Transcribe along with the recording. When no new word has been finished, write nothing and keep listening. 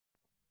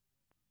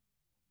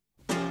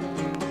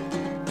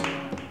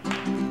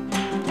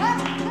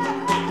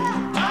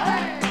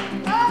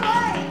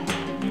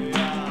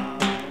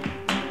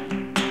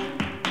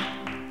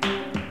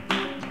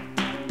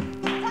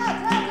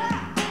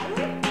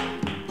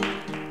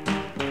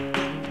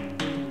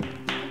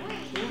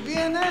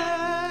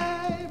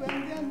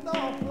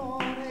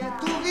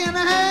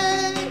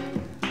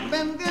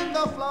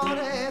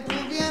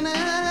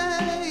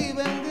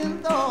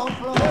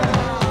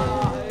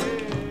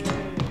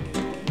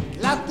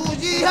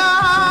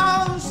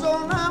mejillas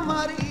son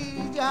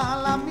amarillas,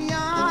 la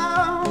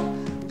mía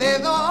de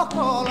dos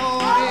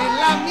colores,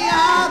 la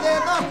mía de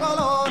dos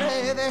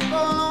colores, de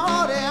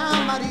colores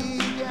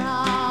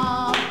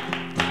amarillas.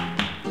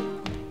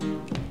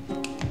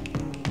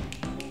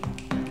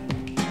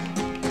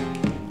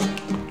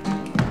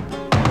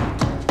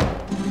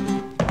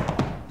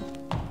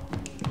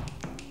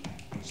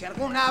 Si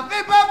alguna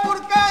vez va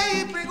por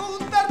ahí,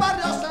 pregunta al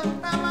barrio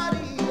Santa María.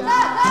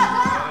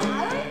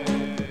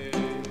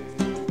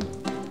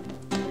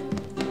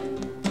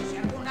 Si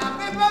alguna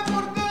vez va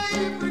por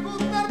ahí,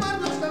 pregunta al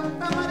barrio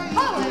Santa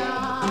María.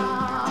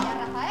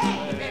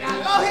 Verán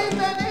los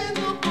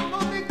gitaneros como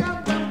te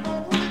cantan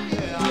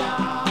poesía.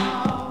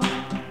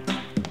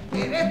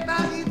 Eres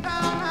tan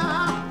gitana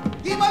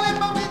y vale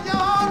pa'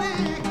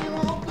 millones, que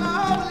los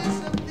claves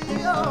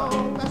encendidos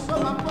que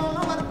asoman por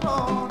los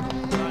balcones.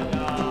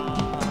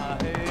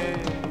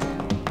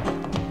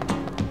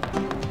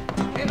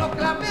 Los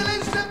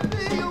claveles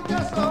encendidos que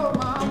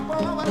asoman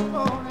por los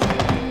balcones.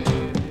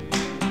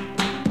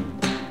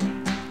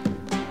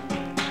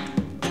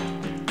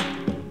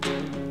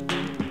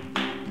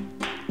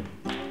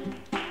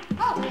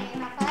 ¡Joder,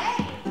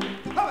 Rafael!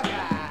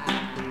 ¡Oiga!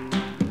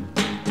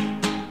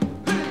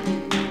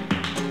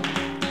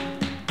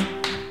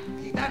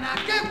 Gitana,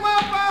 qué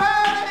guapa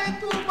eres,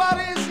 tú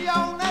parecías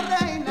una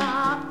reina,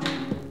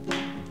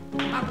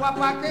 más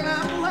guapa que la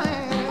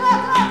mujer.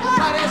 Tú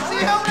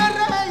parecías una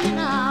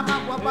reina,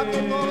 más guapa que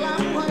todas las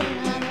mujeres.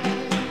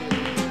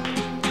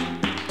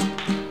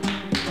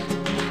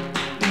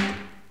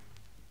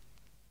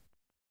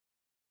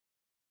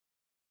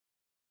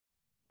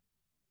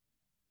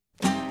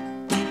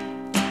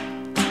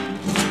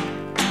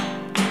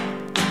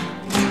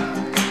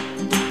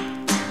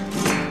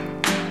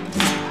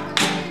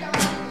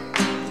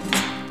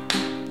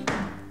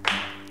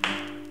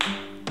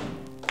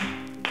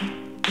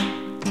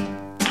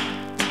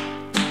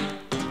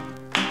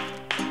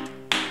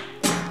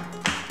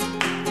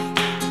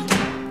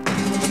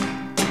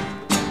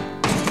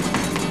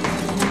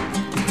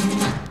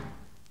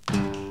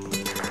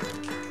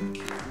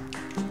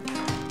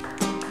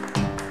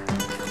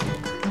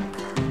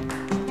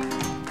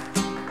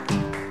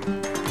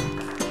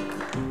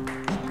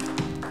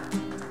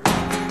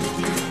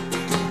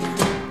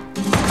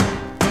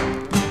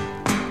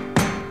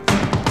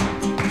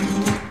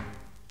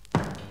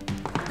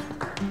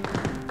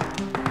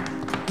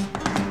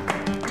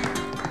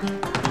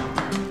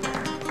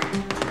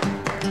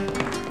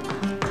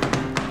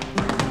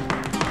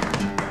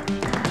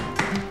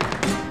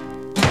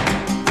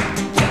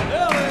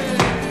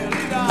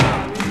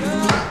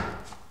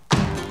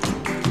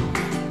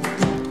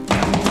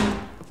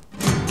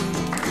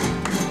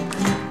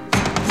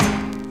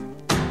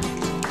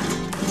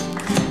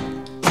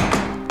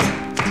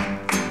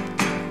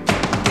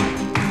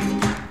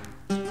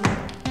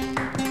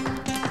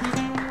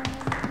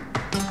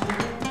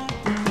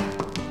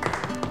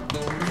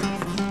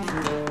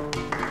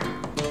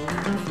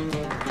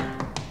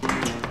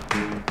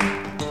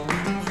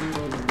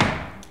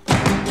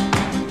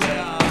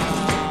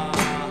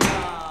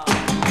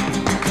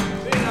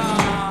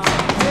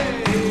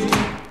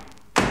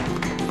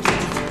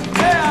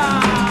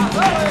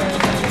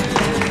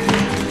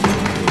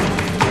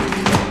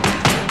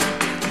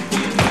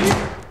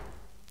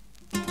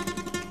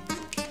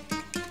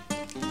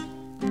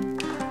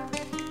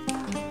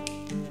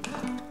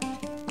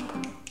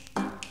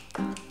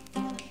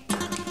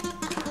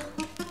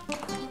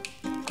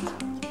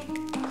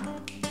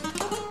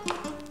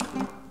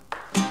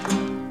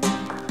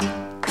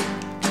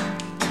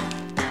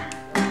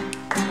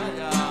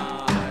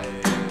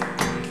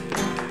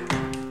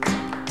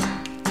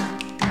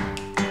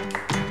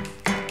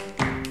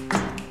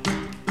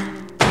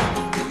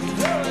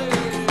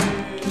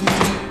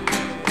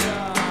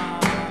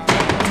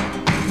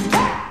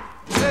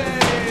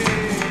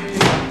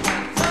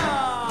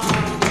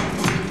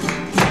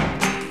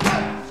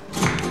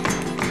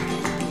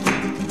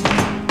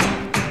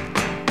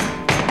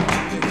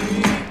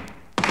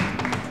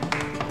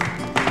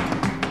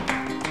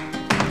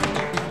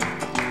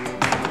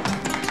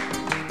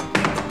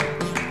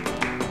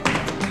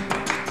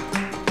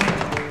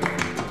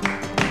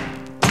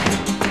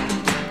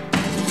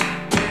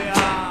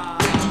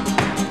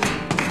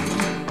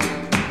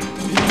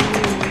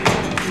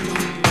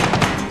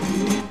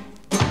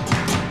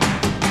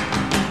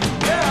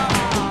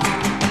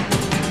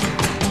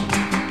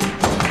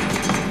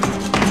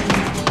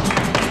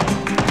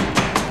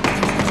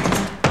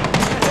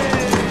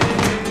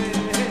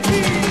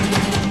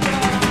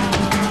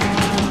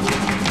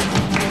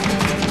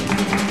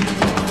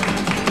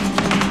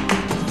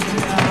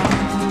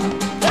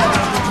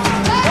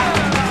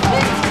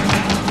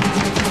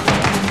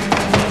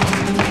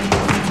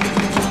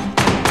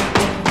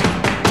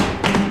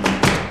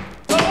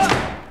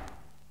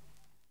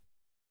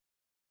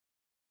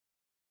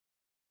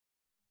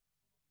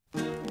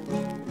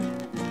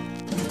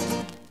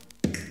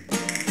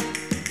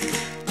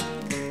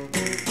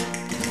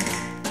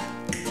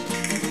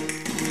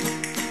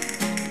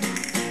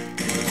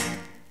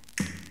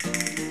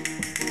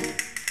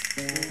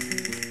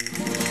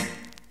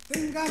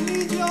 tenga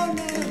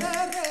millones de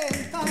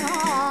renta.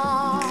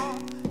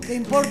 ¿Qué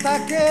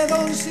importa que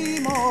don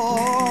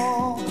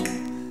Simón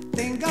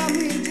tenga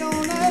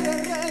millones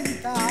de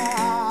renta?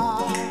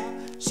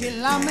 Si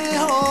en la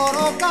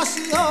mejor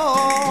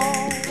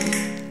ocasión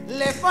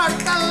le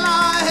faltan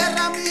las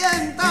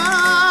herramientas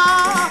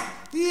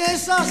y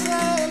esa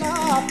se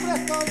la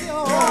presto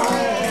yo.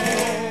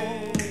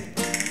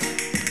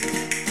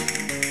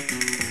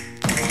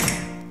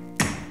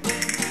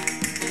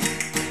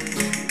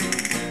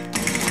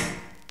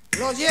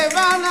 Lo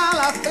llevan al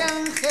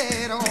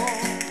extranjero,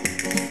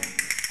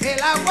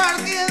 el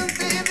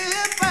aguardiente de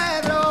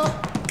Pedro,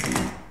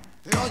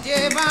 lo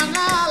llevan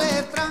al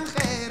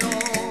extranjero,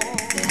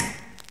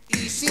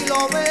 y si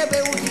lo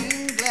bebe un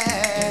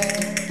inglés,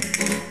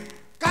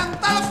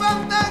 canta el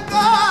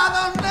fandango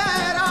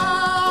donero,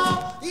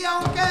 y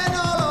aunque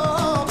no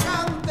lo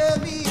cante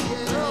bien.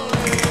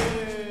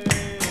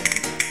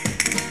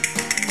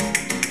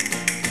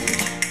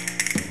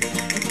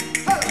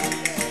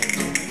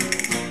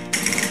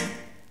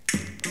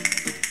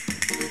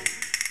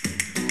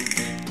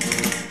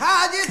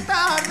 Allí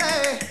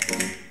tarde,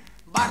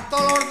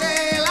 Bartolor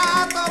de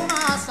la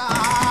Tomasa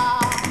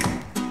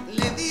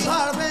le dijo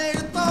a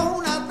Alberto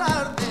una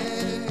tarde: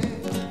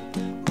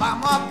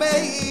 vamos a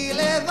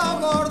pedirle dos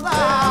gordas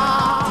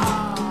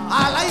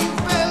a la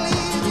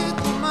infeliz de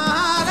tu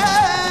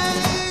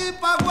madre,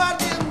 pa'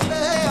 guardiente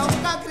a un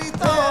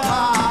cacritoba.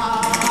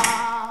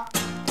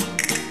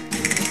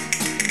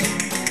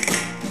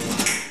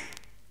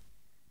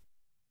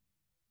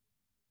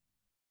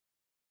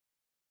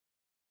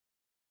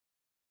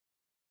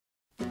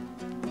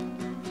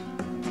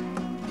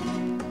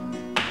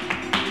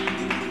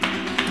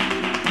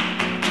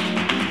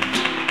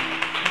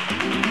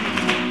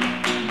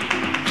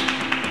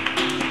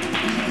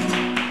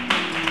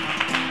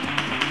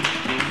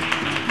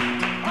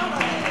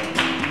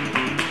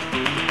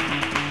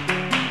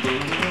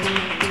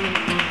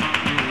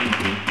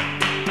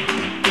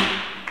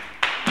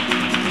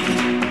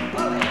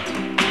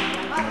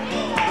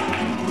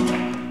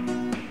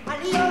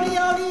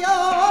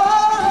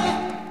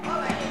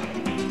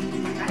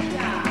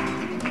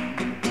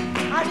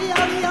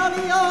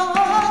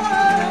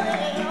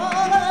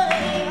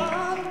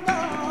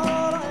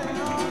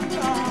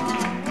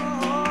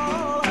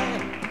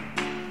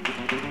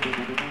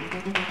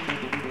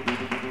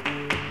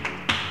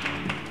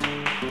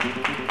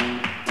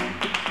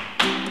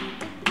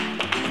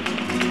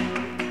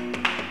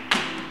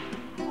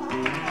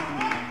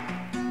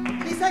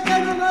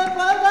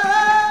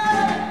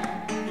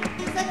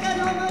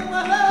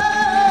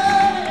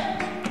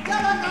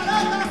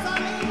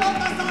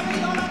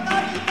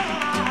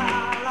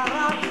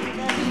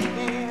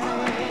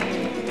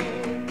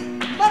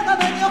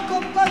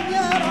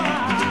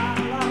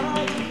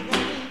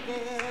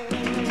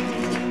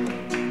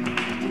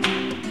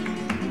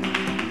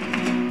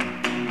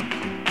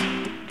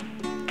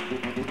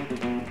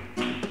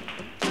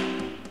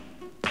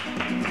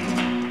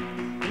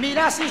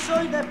 Mira si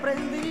soy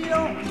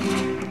desprendido,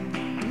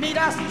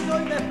 mira si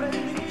soy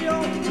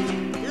desprendido,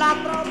 la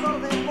trato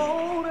de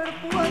poner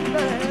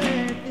puente,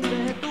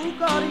 tiré tu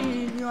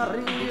cariño al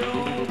río.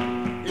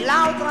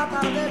 La otra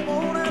tarde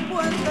por el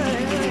puente,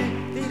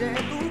 tiré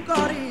tu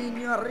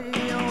cariño al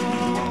río.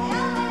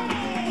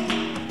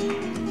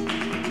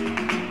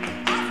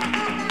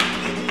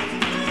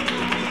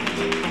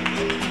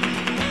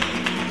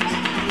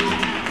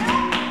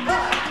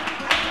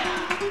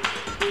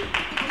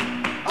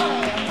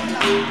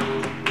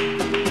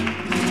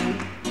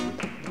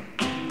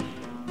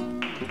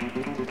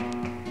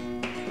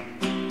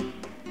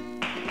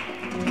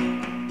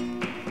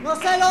 No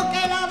sé lo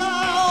que le ha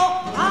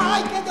dado,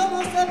 ay, que yo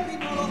no sé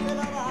primo lo que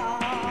le ha dado.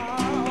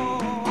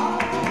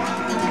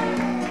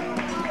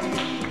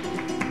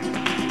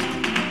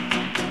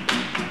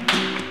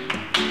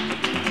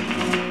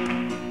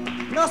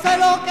 No sé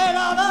lo que le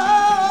ha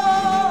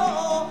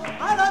dado,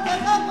 a la que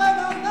no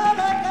puedo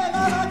nada, que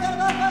nada, que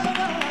no puedo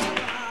nada,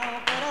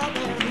 pero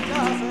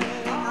perdida se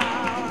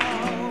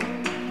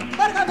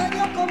válgame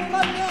Dios,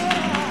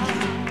 compañera,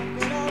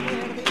 que no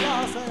perdida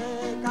se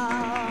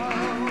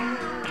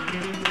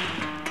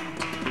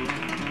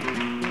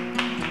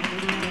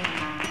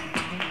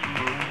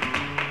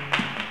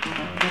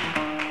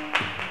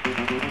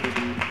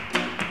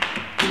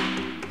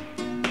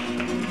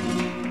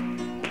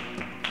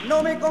no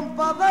me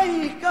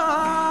compadezca,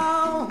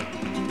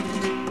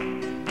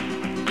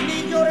 ni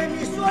llore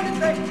mi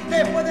suerte,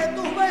 después de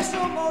tus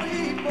besos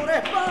morir por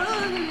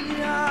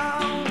España.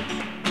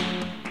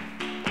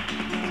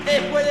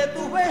 Después de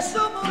tus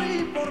besos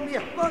morir por mi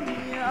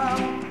España,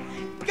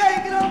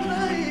 qué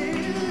grande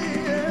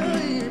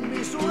es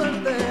mi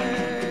suerte.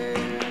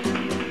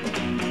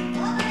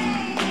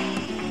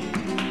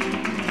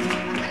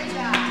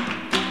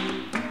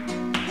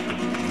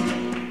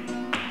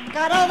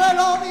 Cara de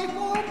los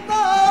difuntos,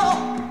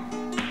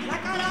 la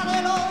cara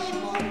de los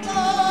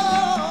difuntos,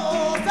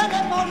 se le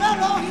pone a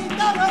los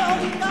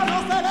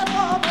gitanos se le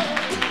pone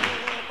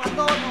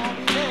cuando no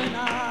viven a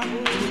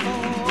gusto.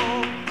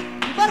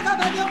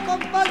 Válgame Dios,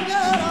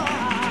 compañera,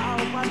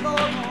 cuando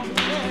no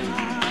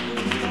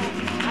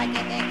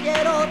que te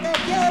quiero,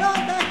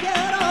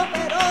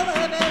 pero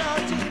de veras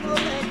chico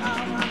de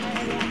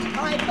camarero.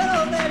 Ay, pero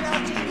de veras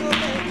chico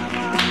de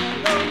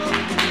camarero.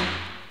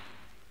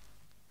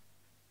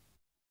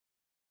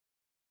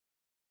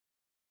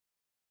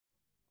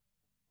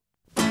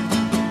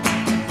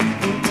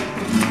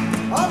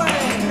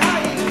 ¡Ole!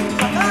 ¡Cay!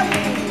 ¡Cay!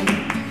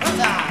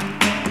 ¡Rosa!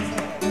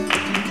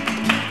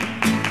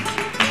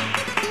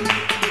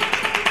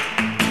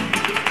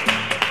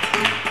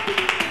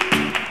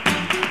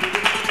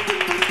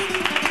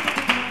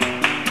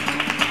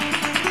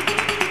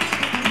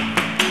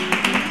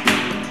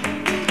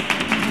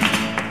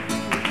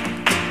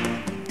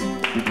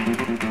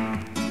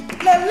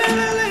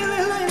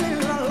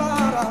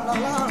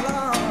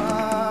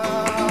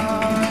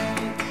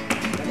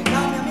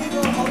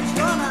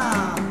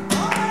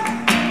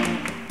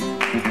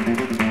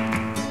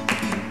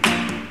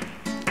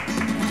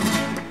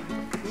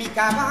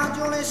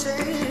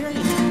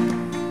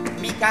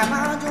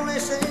 caballo le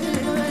enseñé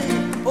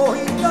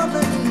hojita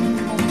de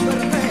limón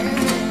verde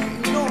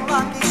y no la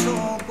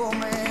quiso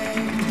comer.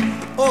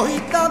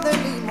 Hojita de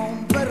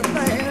limón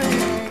verde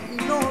y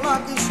no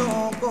la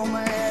quiso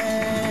comer.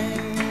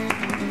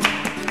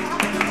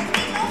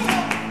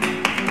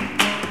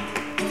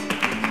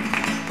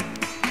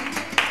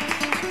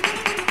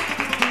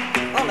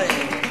 ¡Ole!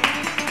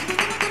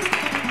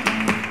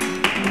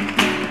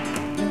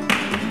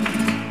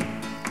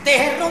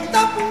 De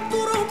ronda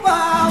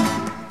punturupao,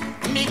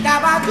 mi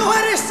caballo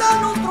eres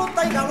sano,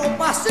 trota y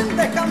galopa sin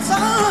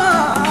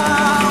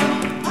descansar.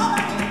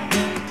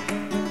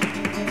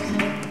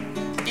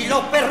 Y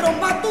los perros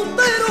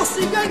matuteros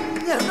siguen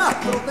el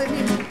rastro de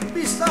mi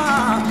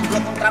pisar. Los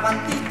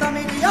contrabandistas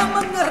me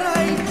llaman de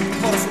rey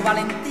por su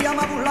valentía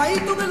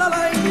maduladito de la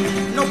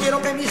ley. No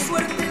quiero que mi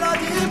suerte la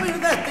lleve el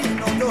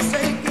destino, yo sé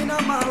que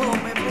nada malo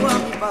me pueda a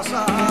mí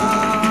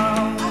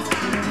pasar.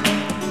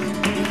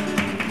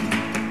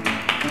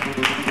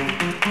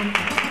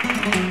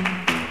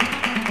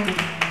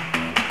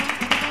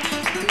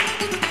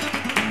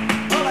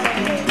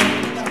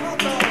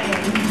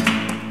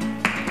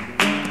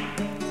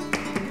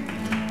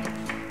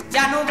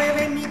 Ya no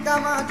bebe mi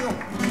caballo,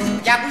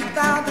 ya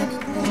agüita de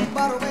ningún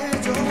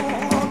barbecho,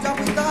 ya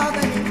agüita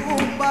de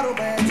ningún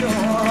barbecho.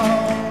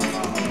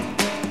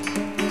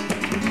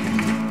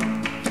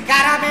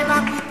 Cara me va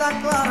agüita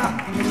clara,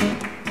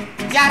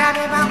 y ahora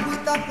me va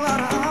agüita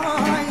clara,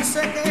 y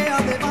se queda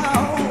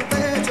debajo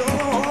de yo,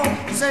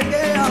 se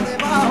queda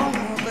debajo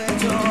de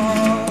yo.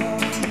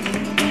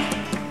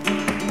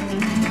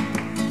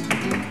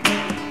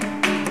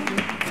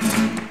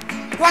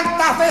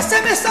 ¿Cuántas veces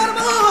me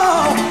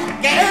salvó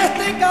que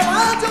este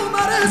caballo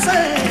merece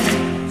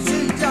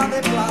silla de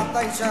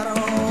plata y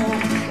charol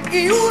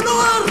y uno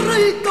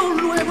arrito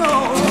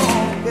nuevo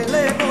que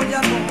le voy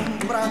a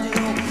comprar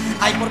yo?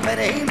 Ay, por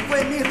perejil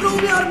fue mi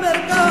rubia al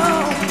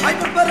mercado, ay,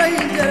 por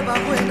perejil hierba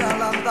buena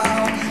la han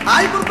dado,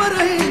 ay, por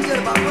perejil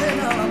hierba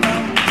buena la han dado.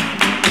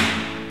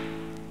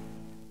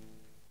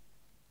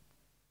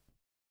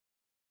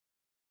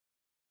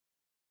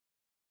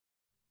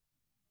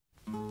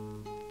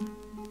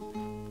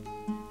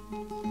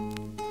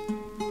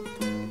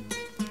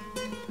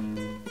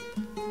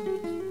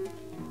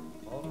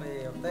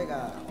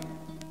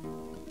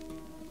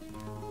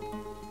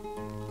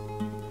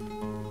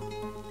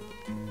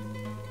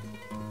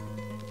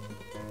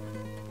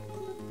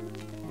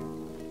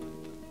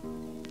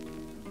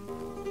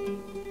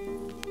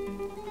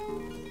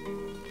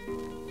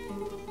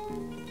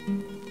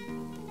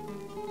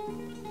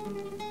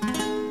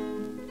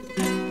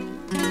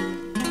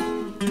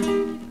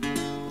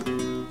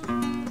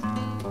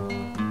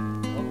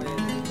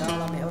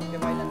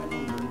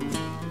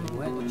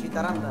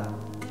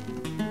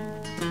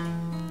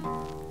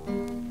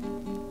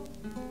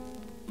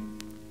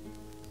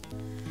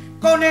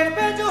 Con el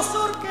bello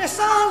sol que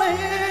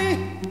sale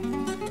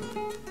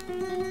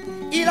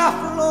y las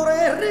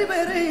flores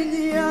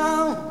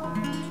ribereñas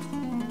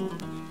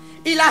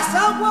y las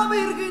aguas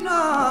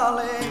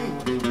virginales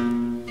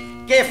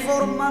que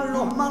forman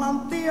los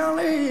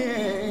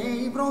manantiales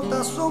y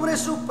brotan sobre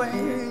su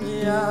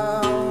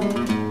peña.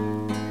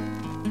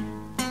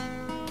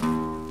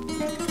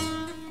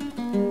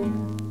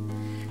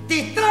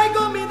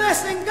 Distraigo mi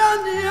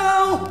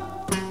desengaño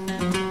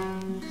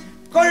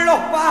con los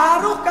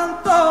pájaros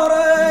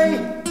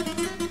cantores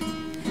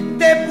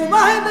de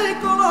plumaje de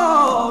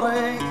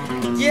colores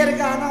y el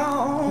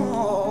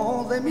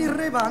ganado de mi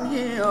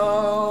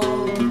rebaño.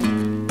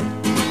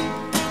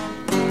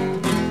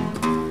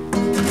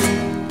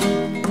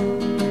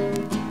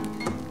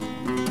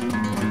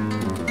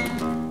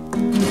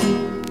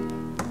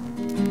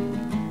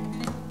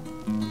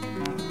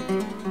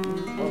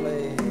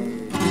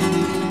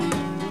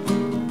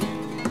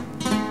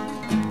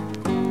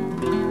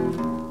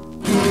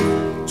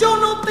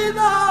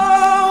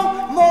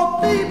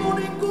 Motivo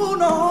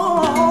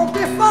ninguno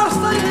que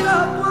falsa era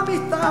tu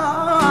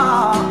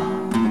amistad,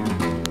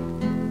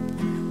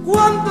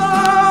 cuando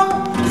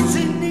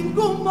sin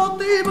ningún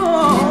motivo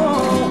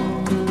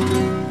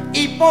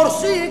y por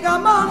ciega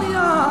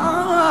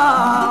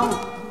manía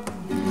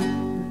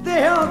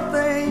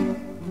dejaste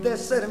de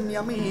ser mi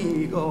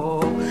amigo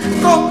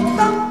con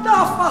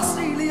tanta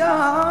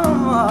facilidad.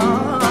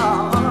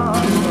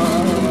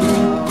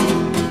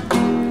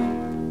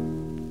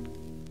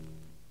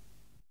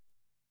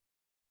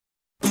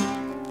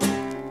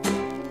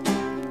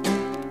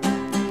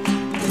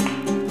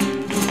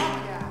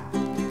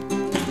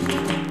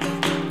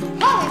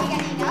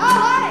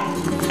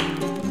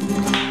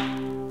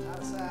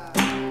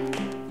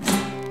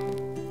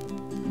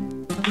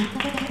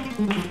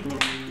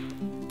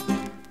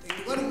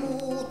 Tengo el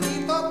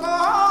gustito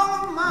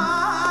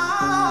colmao,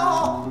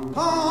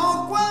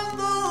 oh,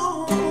 cuando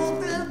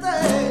te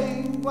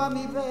tengo a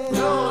mi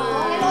vera.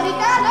 ¡Ole,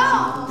 Gitano!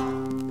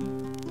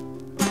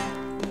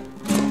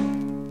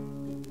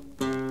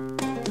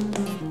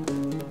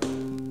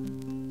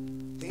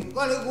 Tengo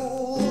el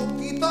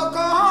gustito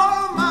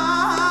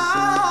colmao,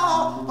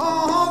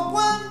 oh,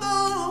 cuando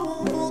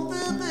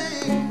te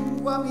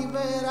tengo a mi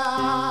vera.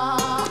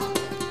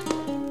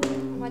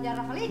 Vaya,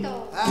 Rafaelito.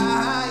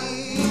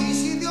 Ay,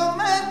 si Dios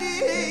me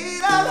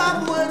tira la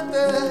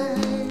muerte,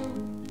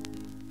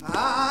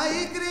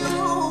 ay,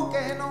 creo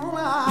que no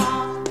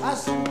la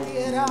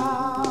sintiera.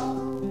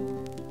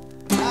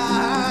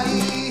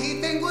 Ay,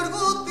 tengo el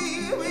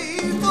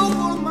gustito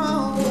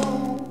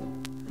colmao,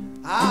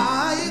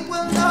 ay,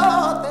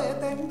 cuando te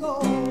tengo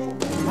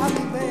a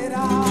mi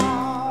vera.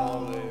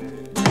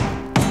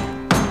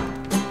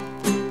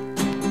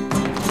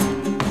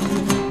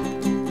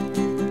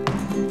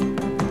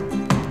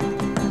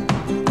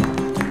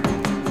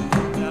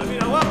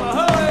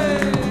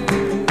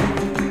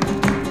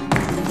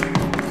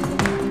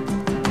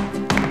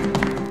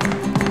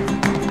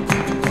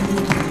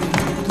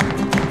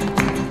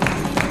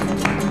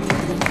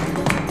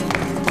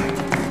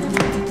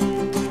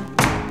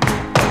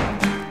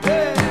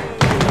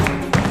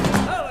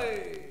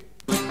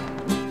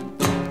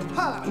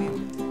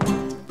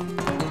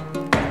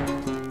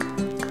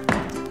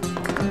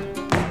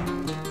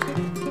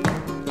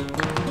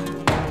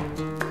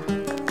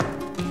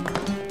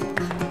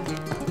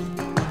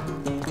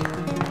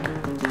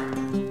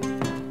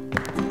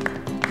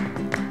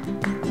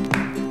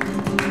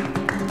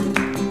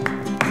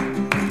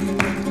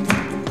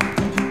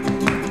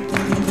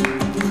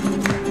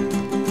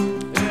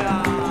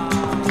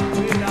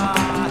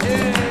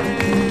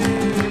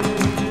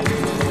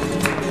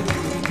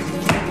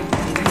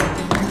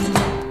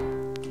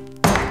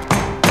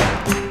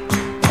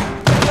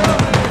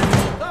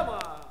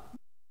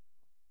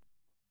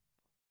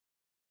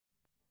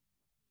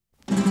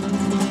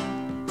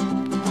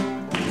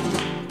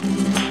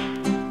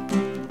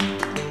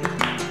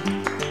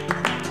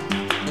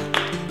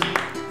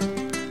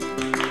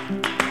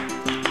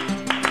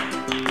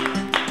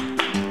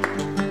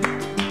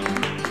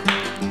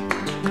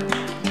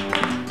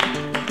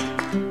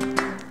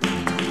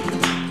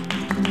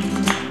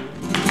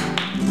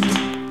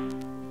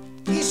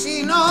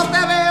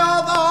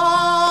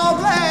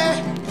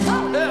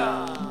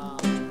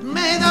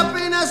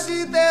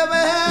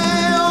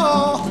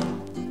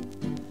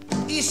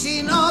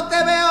 Si no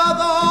te veo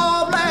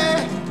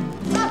doble,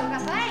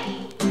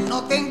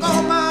 no tengo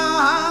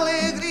más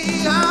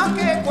alegría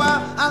que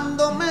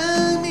cuando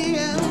me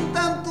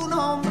mientan tu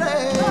nombre.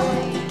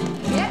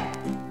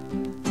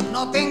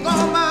 No tengo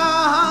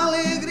más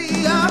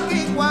alegría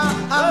que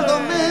cuando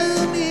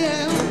me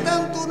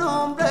mientan tu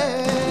nombre.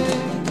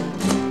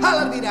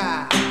 ¡Hala,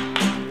 mira!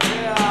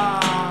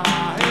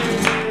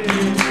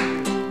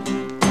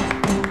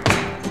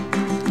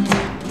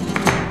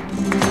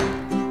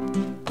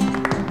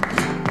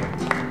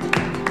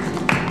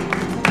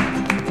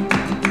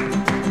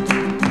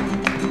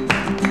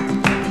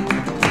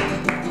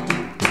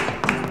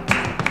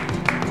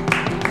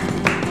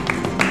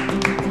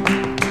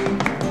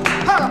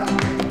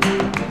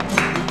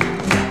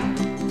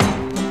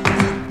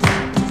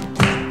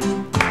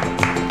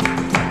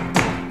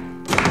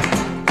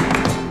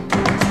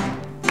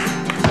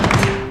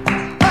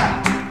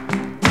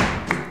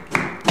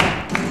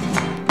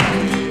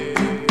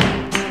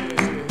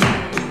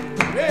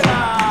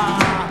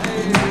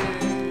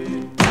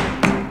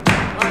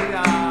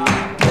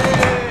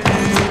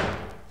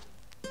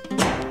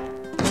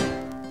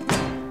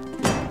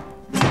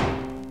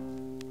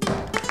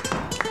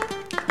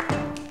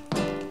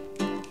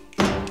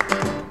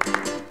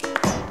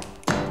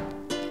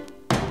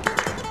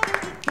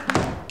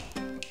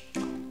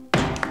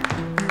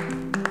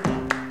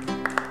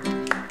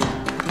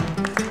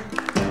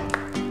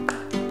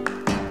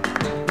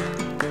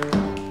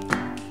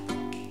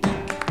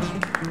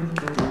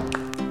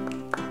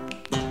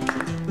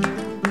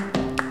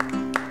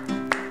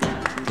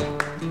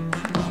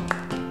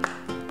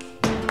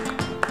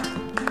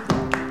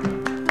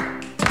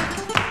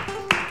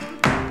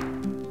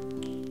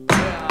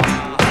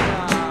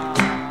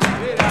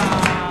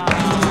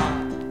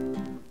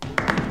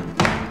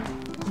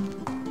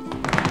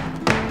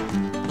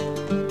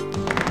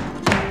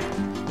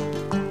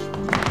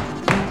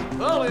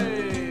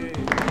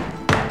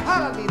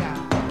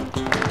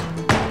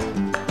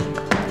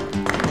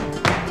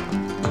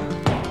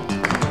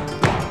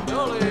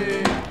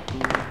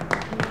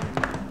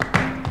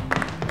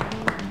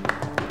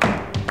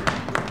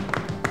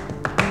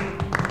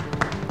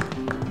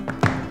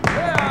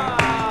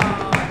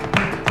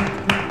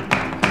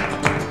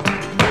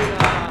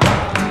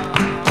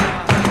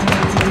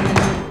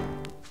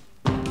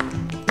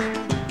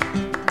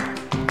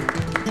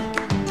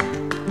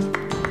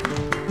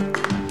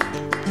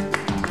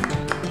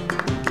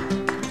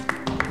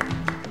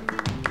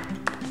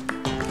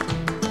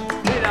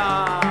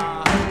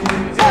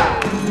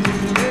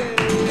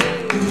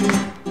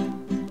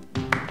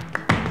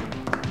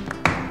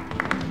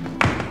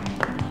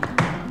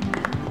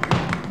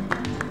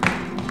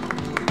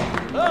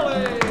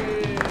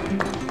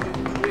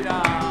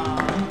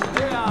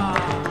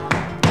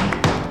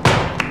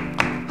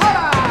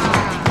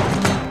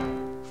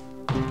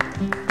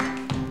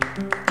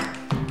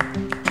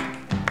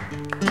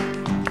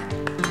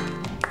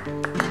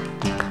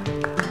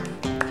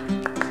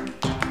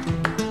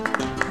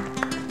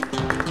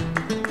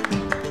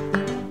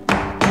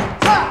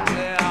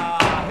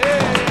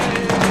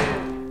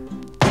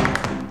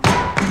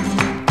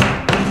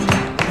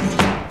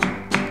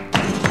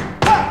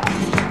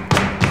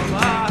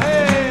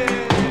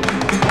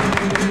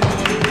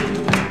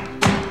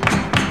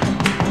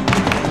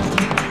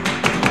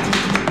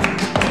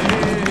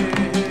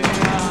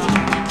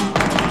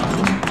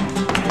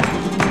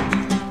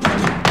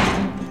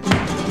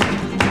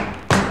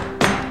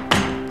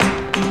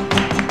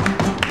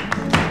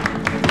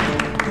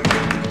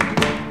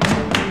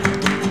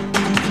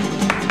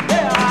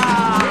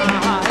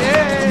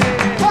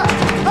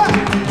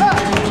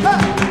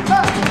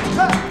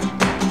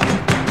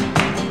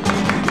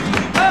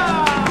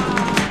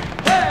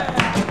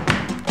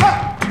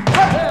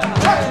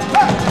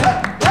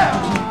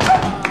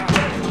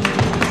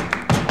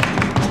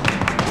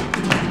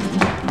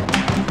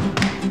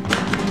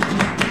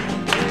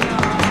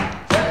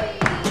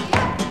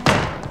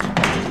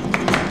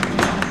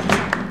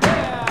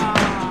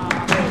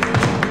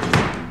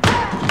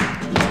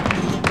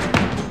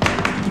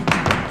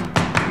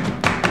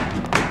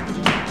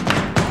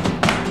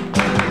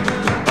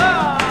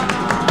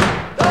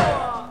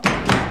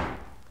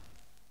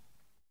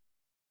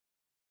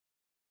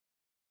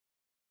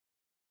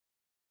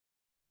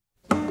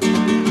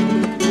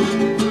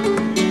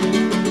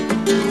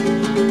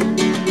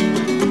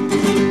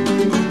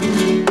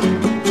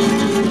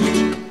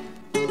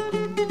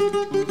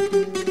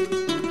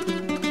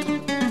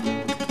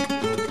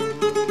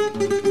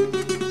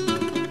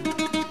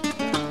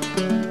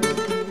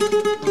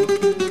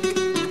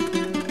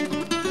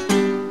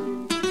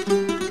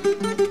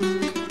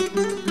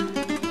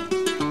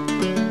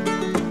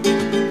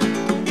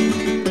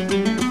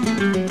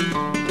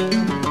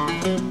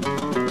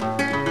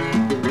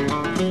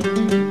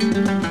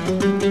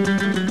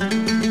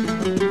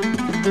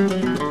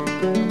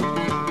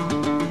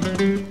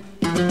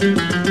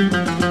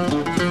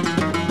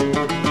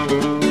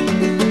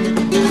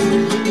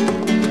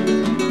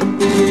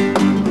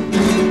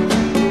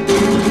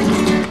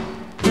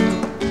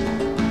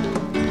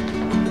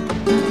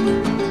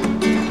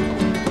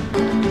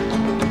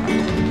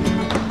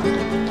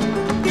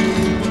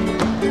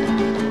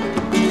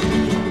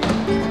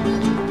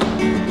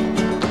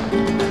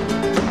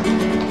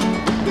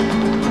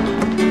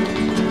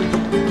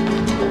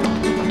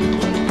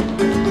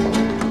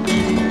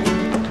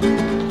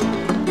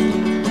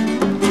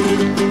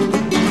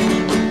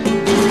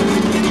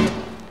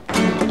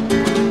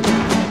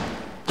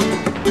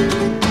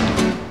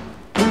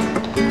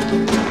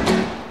 Thank you.